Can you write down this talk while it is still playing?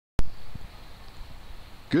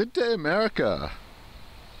Good day, America.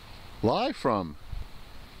 Live from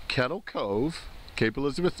Kettle Cove, Cape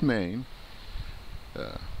Elizabeth, Maine,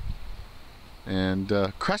 and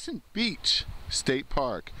Crescent Beach State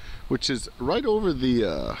Park, which is right over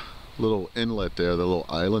the little inlet there, the little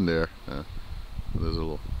island there. There's a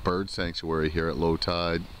little bird sanctuary here at low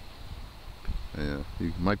tide.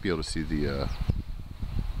 You might be able to see the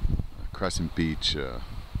Crescent Beach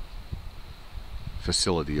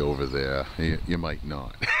facility over there. You might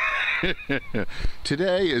not.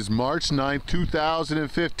 Today is March 9th,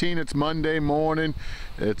 2015. It's Monday morning.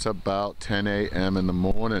 It's about 10 a.m. in the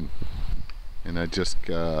morning. And I just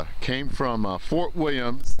came from Fort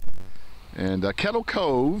Williams, and Kettle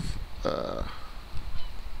Cove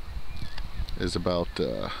is about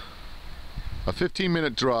a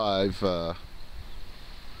 15-minute drive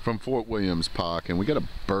from Fort Williams Park, and we got a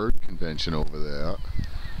bird convention over there.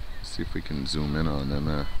 Let's see if we can zoom in on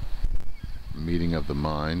them. Meeting of the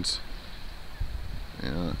minds.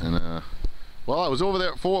 Yeah, and well, I was over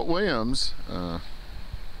there at Fort Williams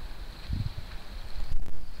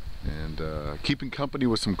and keeping company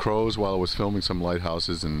with some crows while I was filming some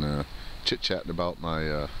lighthouses and chit-chatting about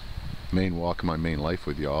my Maine walk and my Maine life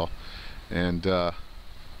with y'all. And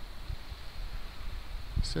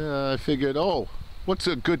so I figured, oh, what's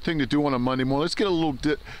a good thing to do on a Monday morning? Let's get a little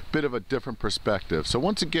bit of a different perspective. So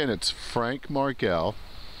once again, it's Frank Margel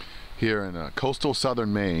here in coastal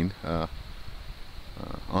southern Maine,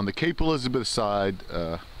 on the Cape Elizabeth side.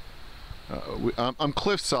 I'm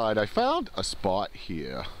cliffside. I found a spot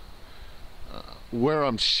here where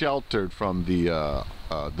I'm sheltered from the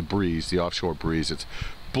breeze, the offshore breeze. It's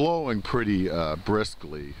blowing pretty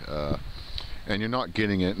briskly, and you're not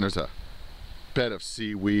getting it. And there's a bed of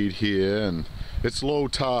seaweed here, and it's low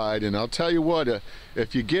tide. And I'll tell you what,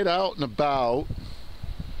 if you get out and about,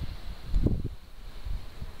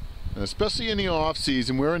 especially in the off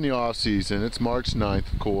season, we're in the off season, it's March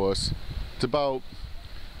 9th, of course, it's about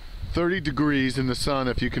 30 degrees in the sun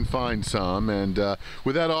if you can find some, and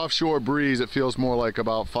with that offshore breeze it feels more like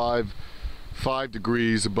about 5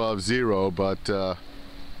 degrees above zero. But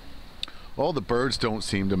all the birds don't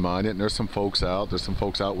seem to mind it, and there's some folks out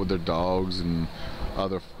with their dogs and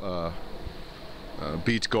other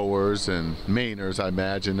beach goers and Mainers. I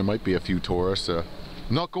imagine there might be a few tourists.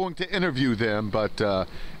 I'm not going to interview them, but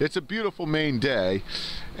it's a beautiful Maine day,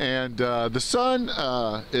 and the sun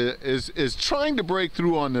is trying to break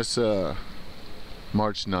through on this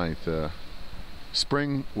March 9th.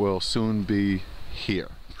 Spring will soon be here.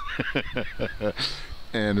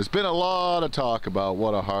 And there's been a lot of talk about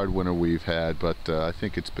what a hard winter we've had, but I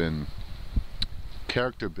think it's been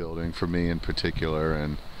character building for me in particular,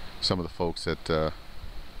 and some of the folks that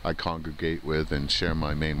I congregate with and share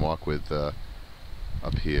my Maine walk with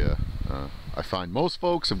up here. I find most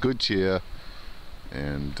folks of good cheer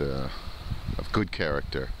and of good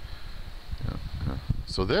character.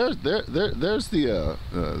 So there's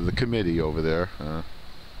the committee over there,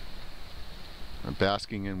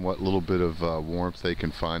 basking in what little bit of warmth they can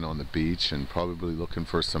find on the beach, and probably looking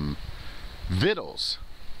for some victuals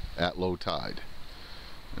at low tide.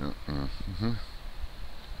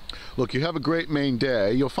 Look, you have a great Maine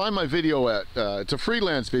day. You'll find my video at it's a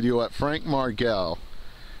freelance video at Frank Margel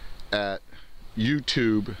at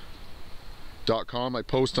youtube.com. I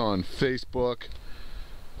post on Facebook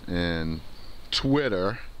and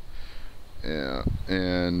Twitter,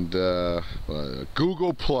 and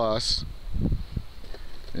Google Plus.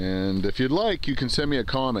 And if you'd like, you can send me a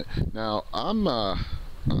comment. Now, I'm not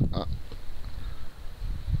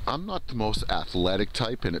the most athletic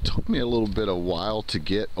type, and it took me a little bit of while to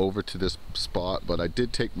get over to this spot, but I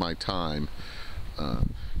did take my time.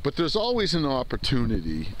 But there's always an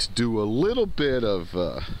opportunity to do a little bit of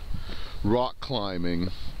rock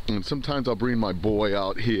climbing, and sometimes I'll bring my boy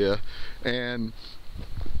out here, and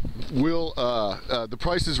we'll the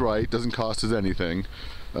price is right, doesn't cost us anything.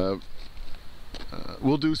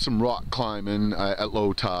 We'll do some rock climbing at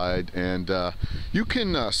low tide, and you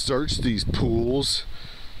can search these pools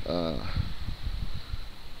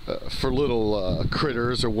for little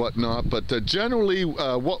critters or whatnot, but generally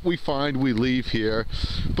what we find we leave here.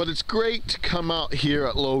 But it's great to come out here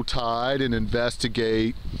at low tide and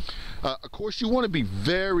investigate. Of course, you want to be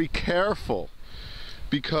very careful,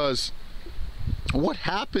 because what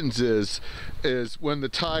happens is when the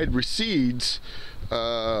tide recedes,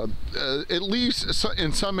 it leaves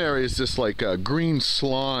in some areas this like green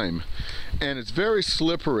slime, and it's very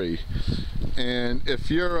slippery. And if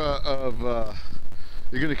you're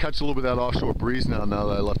you're going to catch a little bit of that offshore breeze now that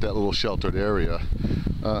I left that little sheltered area.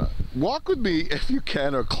 Walk with me if you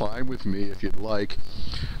can, or climb with me if you'd like.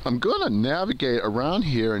 I'm going to navigate around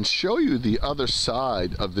here and show you the other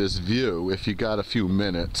side of this view if you got a few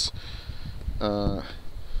minutes. But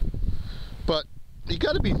you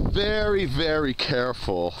got to be very, very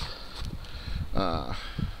careful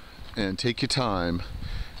and take your time.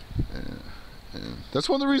 And that's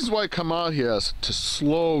one of the reasons why I come out here, is to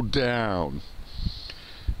slow down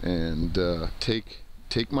and take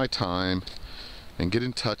my time and get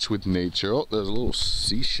in touch with nature. Oh, there's a little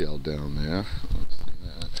seashell down there. Let's see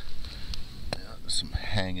that. Yeah, there's some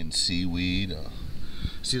hanging seaweed.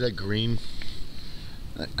 See that green?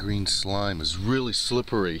 That green slime is really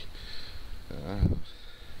slippery.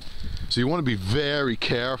 So you want to be very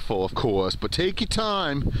careful, of course, but take your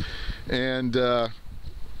time. And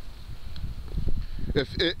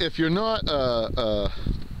if you're not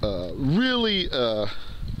really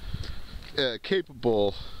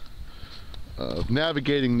capable of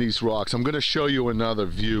navigating these rocks, I'm going to show you another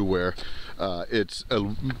view where it's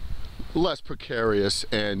less precarious,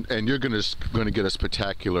 and you're going to get a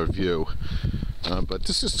spectacular view. But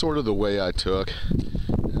this is sort of the way I took.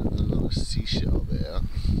 Another seashell there.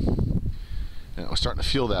 And I'm starting to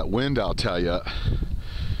feel that wind, I'll tell you.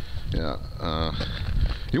 Yeah.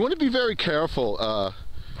 You want to be very careful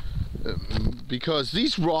because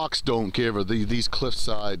these rocks don't give, or these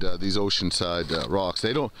cliffside, these oceanside rocks,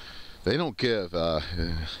 they don't give. And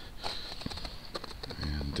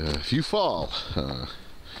if you fall,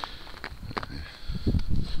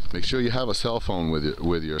 make sure you have a cell phone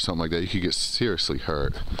with you or something like that. You could get seriously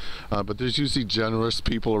hurt. But there's usually generous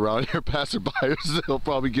people around here, passerbyers, that'll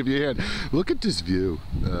probably give you a hand. Look at this view.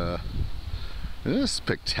 Isn't it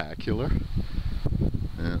spectacular?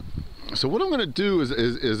 Yeah. So what I'm going to do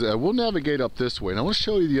is we'll navigate up this way, and I want to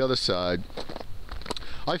show you the other side.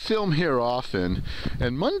 I film here often,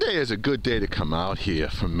 and Monday is a good day to come out here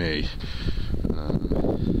for me.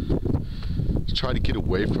 Try to get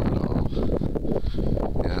away from it all.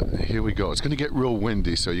 Yeah, here we go. It's going to get real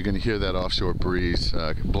windy, so you're going to hear that offshore breeze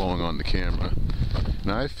blowing on the camera.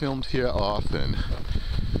 Now, I filmed here often,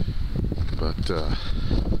 but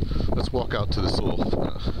let's walk out to this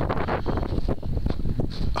little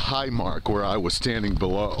high mark where I was standing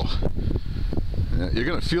below. You're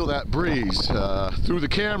going to feel that breeze through the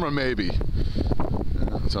camera, maybe.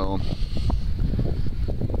 So,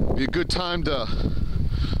 be a good time to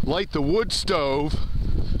light the wood stove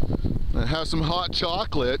and have some hot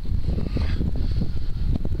chocolate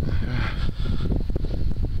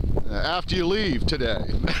after you leave today.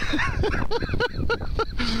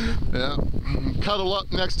 Yeah. Cuddle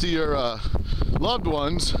up next to your loved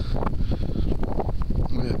ones.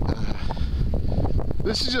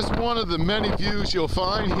 This is just one of the many views you'll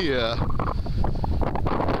find here.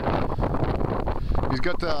 He's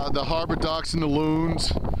got the harbor docks and the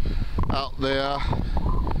loons out there.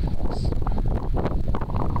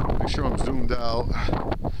 Make sure I'm zoomed out.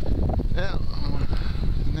 Yeah.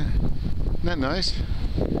 Isn't that nice?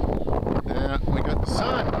 Yeah, we got the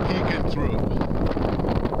sun peeking through.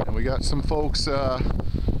 And we got some folks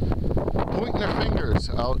pointing their fingers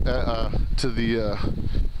out to the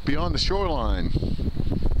beyond the shoreline.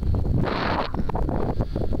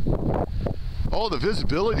 Oh, the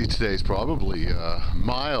visibility today is probably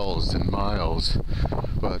miles and miles,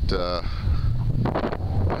 but that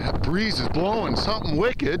breeze is blowing something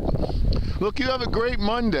wicked. Look, you have a great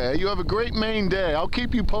Monday. You have a great Maine day. I'll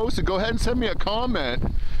keep you posted. Go ahead and send me a comment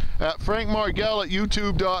at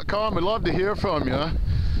frankmargel@youtube.com. I'd love to hear from you.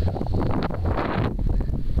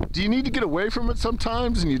 Do you need to get away from it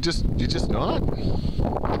sometimes and you're just not?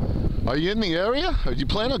 Are you in the area? Or do you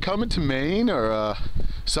plan on coming to Maine or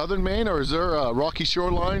southern Maine, or is there rocky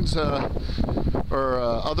shorelines or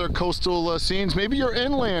other coastal scenes? Maybe you're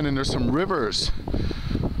inland and there's some rivers,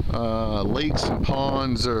 lakes and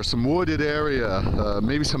ponds, or some wooded area,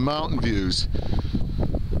 maybe some mountain views.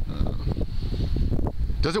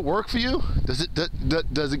 Does it work for you? Does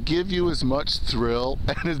it give you as much thrill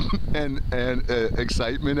and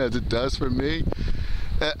excitement as it does for me?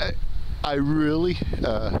 I really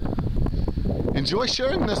enjoy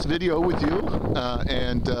sharing this video with you,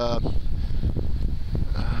 and I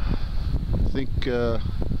think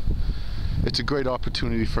it's a great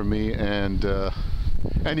opportunity for me and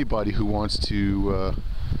anybody who wants to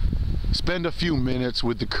spend a few minutes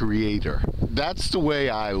with the Creator. That's the way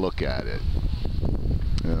I look at it.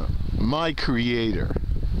 My Creator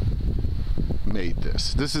made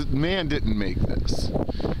this. Man didn't make this.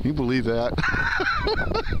 Can you believe that?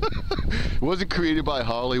 It wasn't created by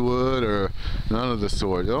Hollywood or none of the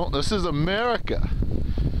sort. No, this is America.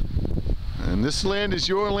 And this land is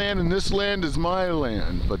your land and this land is my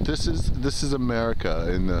land. But this is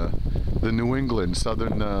America in the the New England,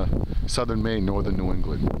 southern Maine, northern New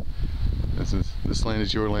England. This land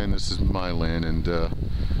is your land, this is my land, and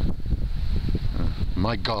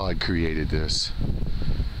my God created this.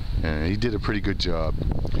 And he did a pretty good job.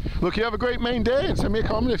 Look, you have a great Maine day, and send me a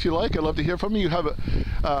comment if you like. I'd love to hear from you. You have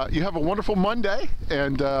a wonderful Monday,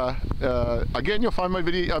 and again, you'll find my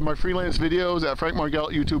my freelance videos at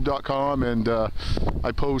frankmargel@youtube.com, and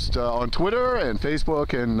I post on Twitter and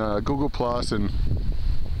Facebook and Google Plus, and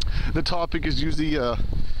the topic is usually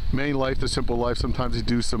Maine life, the simple life. Sometimes I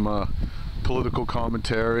do some political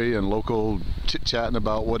commentary and local chit-chatting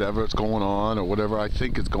about whatever's going on or whatever I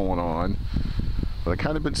think is going on. But I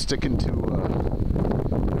kind of been sticking to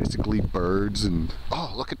basically birds, and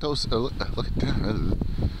oh, look at those! Look at that!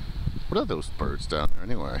 What are those birds down there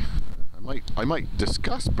anyway? I might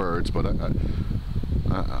discuss birds, but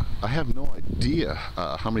I have no idea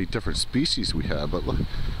how many different species we have. But look,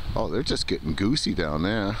 oh, they're just getting goosey down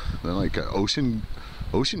there. They're like ocean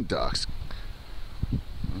ducks.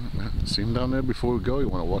 See them down there before we go. You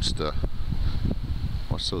want to watch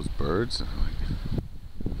those birds?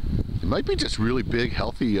 They might be just really big,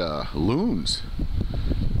 healthy loons.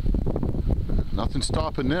 Nothing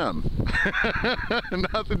stopping them.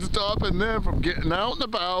 Nothing stopping them from getting out and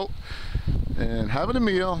about and having a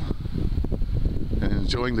meal and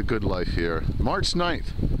enjoying the good life here. March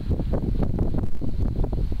 9th,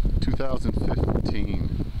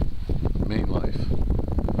 2015, Maine life.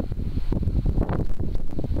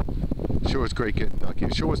 Sure was great getting ducky.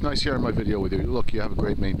 Sure was nice sharing my video with you. Look, you have a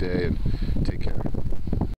great Maine day, and take care.